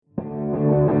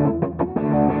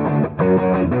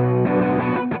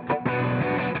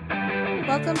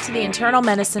to the Internal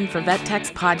Medicine for Vet Techs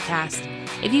podcast.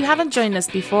 If you haven't joined us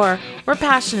before, we're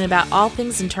passionate about all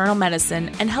things internal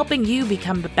medicine and helping you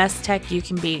become the best tech you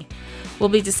can be. We'll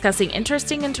be discussing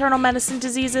interesting internal medicine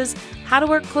diseases, how to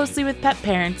work closely with pet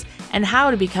parents, and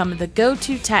how to become the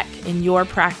go-to tech in your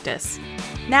practice.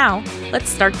 Now, let's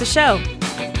start the show.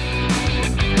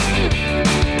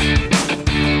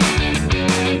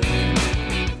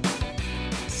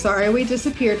 Sorry, we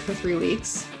disappeared for 3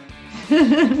 weeks.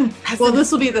 Well,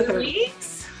 this will be the third week.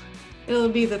 It'll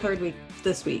be the third week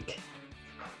this week.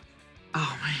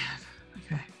 Oh, man.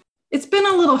 Okay. It's been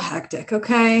a little hectic,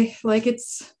 okay? Like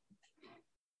it's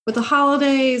with the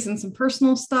holidays and some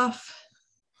personal stuff.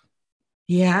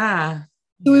 Yeah.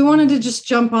 So we wanted to just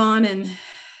jump on and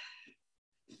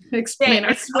explain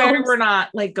ourselves. I swear we're not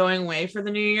like going away for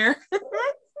the new year.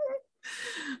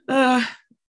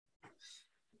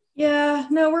 Yeah,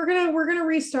 no, we're gonna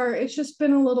restart. It's just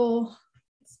been a little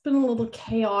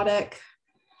chaotic.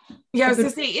 Yeah, I was gonna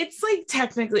say it's like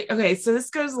technically okay. So this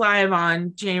goes live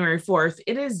on January 4th.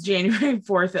 It is January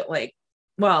 4th at like,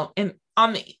 well, and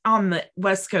on the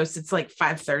West Coast, it's like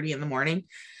 5:30 in the morning.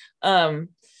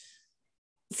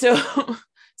 So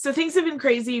things have been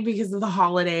crazy because of the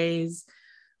holidays.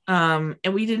 And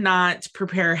we did not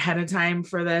prepare ahead of time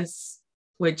for this,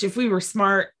 which if we were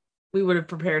smart, we would have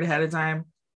prepared ahead of time.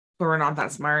 But we're not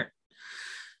that smart.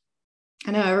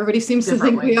 I know everybody seems to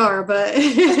think we are, but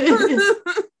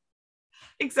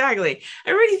exactly.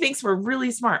 Everybody thinks we're really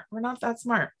smart. We're not that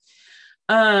smart.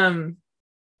 And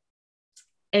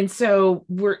so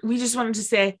we just wanted to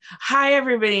say, hi,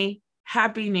 everybody.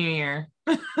 Happy New Year.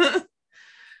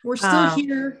 We're still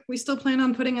here. We still plan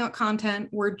on putting out content.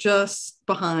 We're just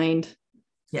behind.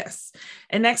 Yes.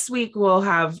 And next week we'll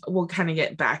kind of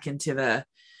get back into the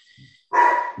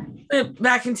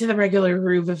regular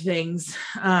groove of things.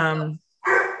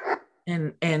 And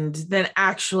then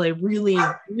actually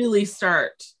really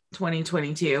start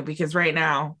 2022, because right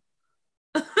now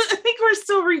I think we're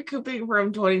still recouping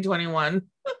from 2021.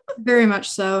 Very much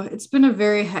so. It's been a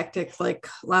very hectic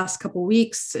last couple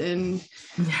weeks, and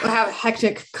we'll have a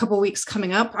hectic couple weeks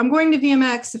coming up. I'm going to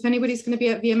VMX. If anybody's going to be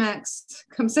at VMX,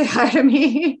 come say hi to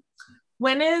me.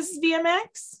 When is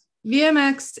VMX?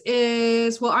 VMX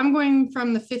is, well, I'm going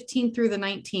from the 15th through the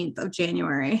 19th of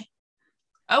January.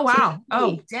 Oh, wow.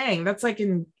 Oh, dang. That's like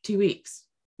in 2 weeks.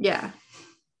 Yeah.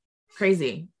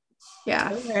 Crazy.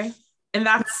 Yeah. Okay. And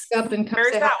that's,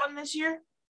 where's that one this year?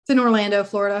 It's in Orlando,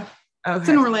 Florida. Okay. It's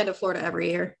in Orlando, Florida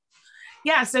every year.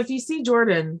 Yeah. So if you see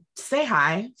Jordan, say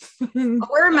hi. I'll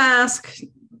wear a mask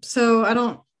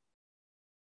so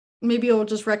maybe you'll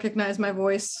just recognize my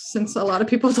voice, since a lot of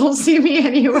people don't see me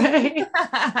anyway.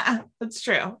 That's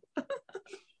true.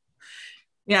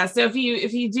 Yeah. So if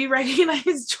you do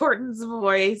recognize Jordan's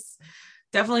voice,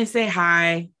 definitely say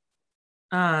hi.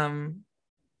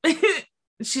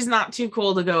 She's not too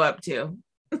cool to go up to.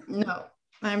 No,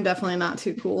 I'm definitely not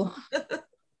too cool.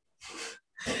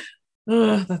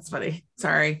 Ugh, that's funny.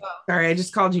 Sorry. I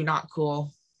just called you not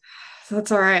cool.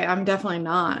 That's all right. I'm definitely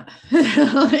not.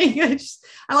 I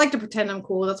like to pretend I'm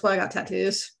cool. That's why I got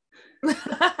tattoos. Is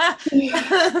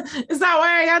that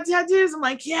why I got tattoos? I'm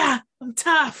like, yeah, I'm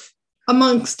tough.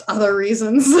 Amongst other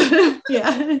reasons.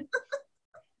 Yeah.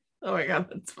 Oh my God,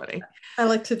 that's funny. I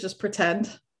like to just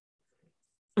pretend.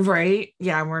 Right?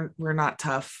 Yeah, we're not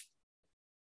tough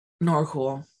nor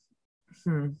cool.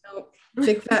 Nope.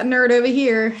 Big fat nerd over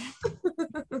here.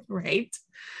 Right?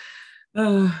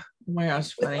 Oh my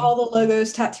gosh, funny. With all the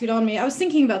logos tattooed on me. I was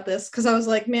thinking about this because I was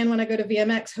like, man, when I go to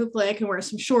VMX, hopefully I can wear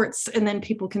some shorts and then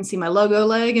people can see my logo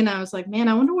leg. And I was like, man,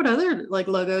 I wonder what other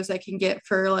logos I can get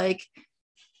for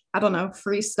I don't know,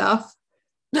 free stuff.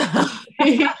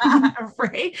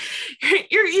 Right?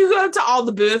 You go to all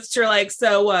the booths, you're like,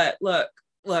 so what? Look.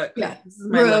 Yeah.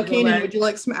 Royal Canin, would you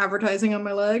like some advertising on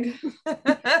my leg?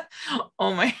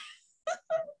 Oh my.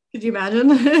 Could you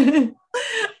imagine?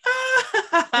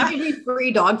 Give me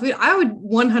free dog food. I would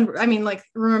 100. I mean,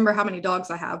 remember how many dogs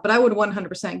I have, but I would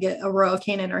 100% get a Royal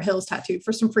Canin or Hills tattooed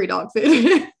for some free dog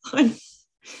food.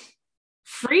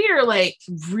 Free or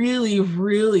really,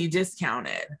 really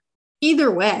discounted?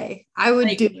 Either way, I would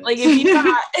do it.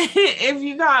 if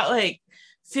you got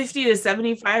 50 to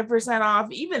 75%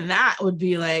 off, even that would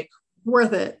be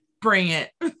worth it. Bring it.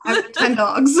 I have 10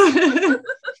 dogs.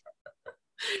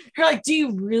 You're like, do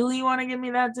you really want to give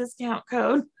me that discount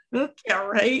code? Yeah,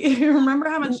 right. Remember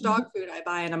how much dog food I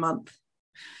buy in a month.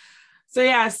 So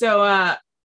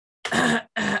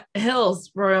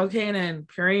Hills, Royal Canin,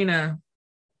 Purina,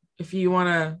 if you want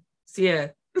to see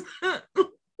a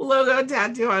logo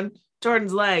tattoo on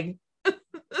Jordan's leg,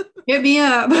 hit me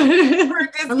up.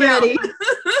 I'm ready.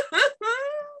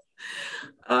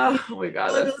 Oh my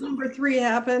God. Logo number 3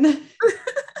 happened.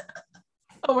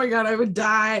 Oh my God, I would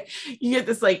die. You get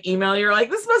this like email, you're like,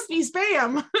 this must be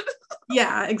spam.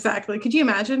 Yeah, exactly. Could you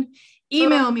imagine?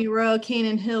 Email me, Royal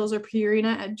Canin Hills or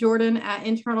Purina at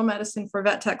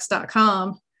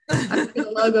jordan@internalmedicineforvettechs.com. I put a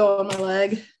logo on my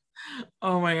leg.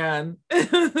 Oh my God.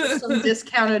 Some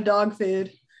discounted dog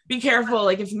food. Be careful.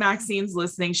 Like if Maxine's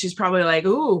listening, she's probably like,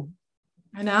 ooh.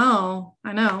 I know.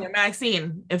 Yeah,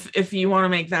 Maxine, if you want to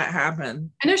make that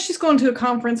happen. I know she's going to a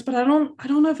conference, but I don't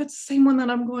know if it's the same one that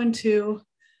I'm going to.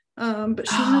 But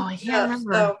she I can't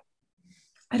remember. So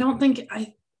I don't think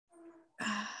I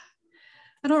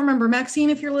don't remember. Maxine,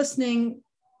 if you're listening,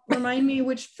 remind me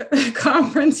which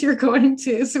conference you're going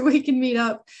to so we can meet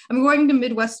up. I'm going to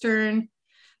Midwestern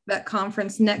Vet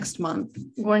Conference next month.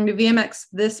 I'm going to VMX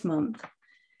this month.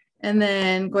 And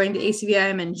then going to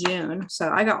ACVIM in June. So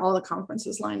I got all the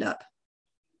conferences lined up.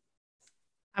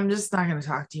 I'm just not going to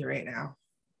talk to you right now.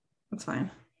 That's fine.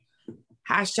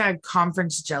 #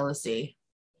 conference jealousy.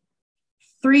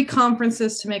 3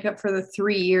 conferences to make up for the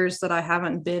 3 years that I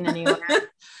haven't been anywhere.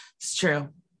 It's true.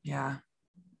 Yeah.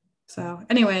 So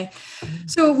anyway,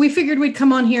 so we figured we'd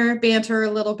come on here, banter a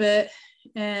little bit,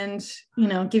 and,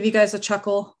 give you guys a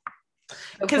chuckle.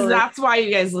 Because that's why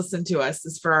you guys listen to us,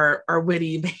 is for our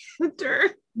witty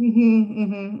banter.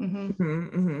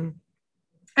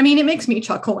 I mean, it makes me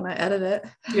chuckle when I edit it.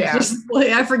 Yeah.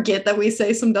 I forget that we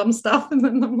say some dumb stuff, and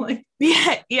then I'm like,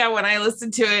 yeah. When I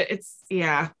listen to it, it's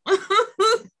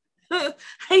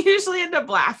I usually end up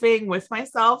laughing with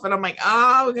myself, and I'm like,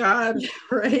 oh God,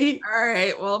 right? All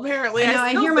right. Well, apparently, I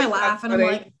hear my laugh, and I'm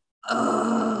like,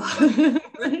 oh.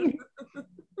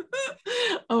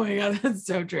 Oh my God, that's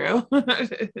so true.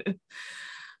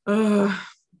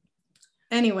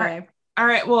 Anyway. All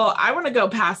right. Well, I want to go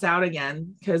pass out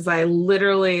again because I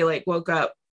literally woke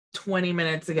up 20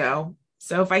 minutes ago.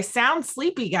 So if I sound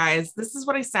sleepy, guys, this is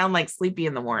what I sound like sleepy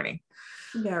in the morning.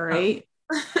 Yeah, right.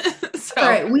 All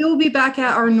right. We will be back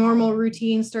at our normal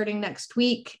routine starting next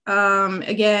week.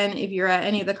 Again, if you're at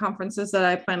any of the conferences that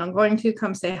I plan on going to,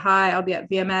 come say hi. I'll be at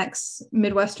VMX,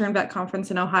 Midwestern Vet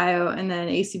Conference in Ohio, and then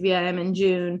ACVIM in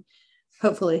June,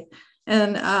 hopefully.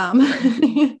 And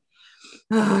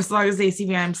as long as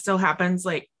ACVIM still happens,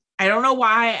 I don't know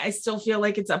why I still feel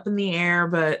like it's up in the air,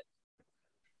 but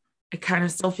it kind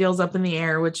of still feels up in the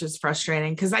air, which is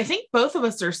frustrating because I think both of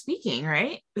us are speaking,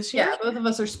 right? This year? Yeah, both of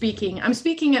us are speaking. I'm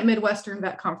speaking at Midwestern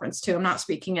Vet Conference too. I'm not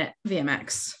speaking at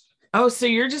VMX. Oh, so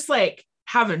you're just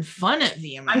having fun at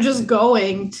VMX. I'm just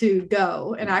going to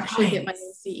go and actually get my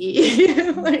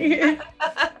CE.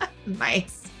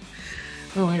 Nice.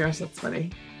 Oh my gosh, that's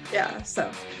funny. Yeah. So,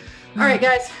 all right,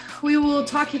 guys, we will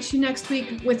talk at you next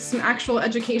week with some actual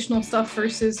educational stuff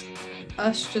versus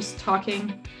us just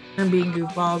talking and being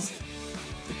goofballs.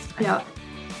 Yeah.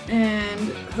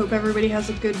 And hope everybody has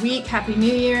a good week. Happy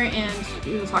New Year, and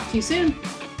we will talk to you soon.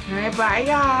 All right. Bye,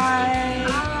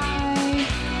 guys. Bye.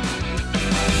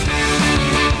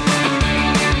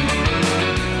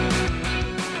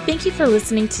 Thank you for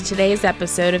listening to today's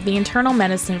episode of the Internal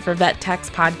Medicine for Vet Techs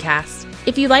podcast.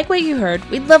 If you like what you heard,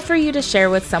 we'd love for you to share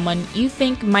with someone you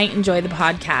think might enjoy the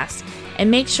podcast.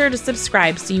 And make sure to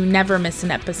subscribe so you never miss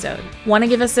an episode. Want to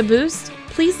give us a boost?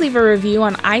 Please leave a review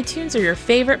on iTunes or your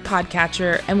favorite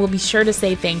podcatcher, and we'll be sure to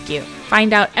say thank you.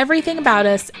 Find out everything about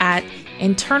us at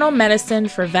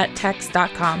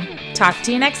internalmedicineforvettechs.com. Talk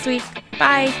to you next week.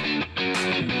 Bye.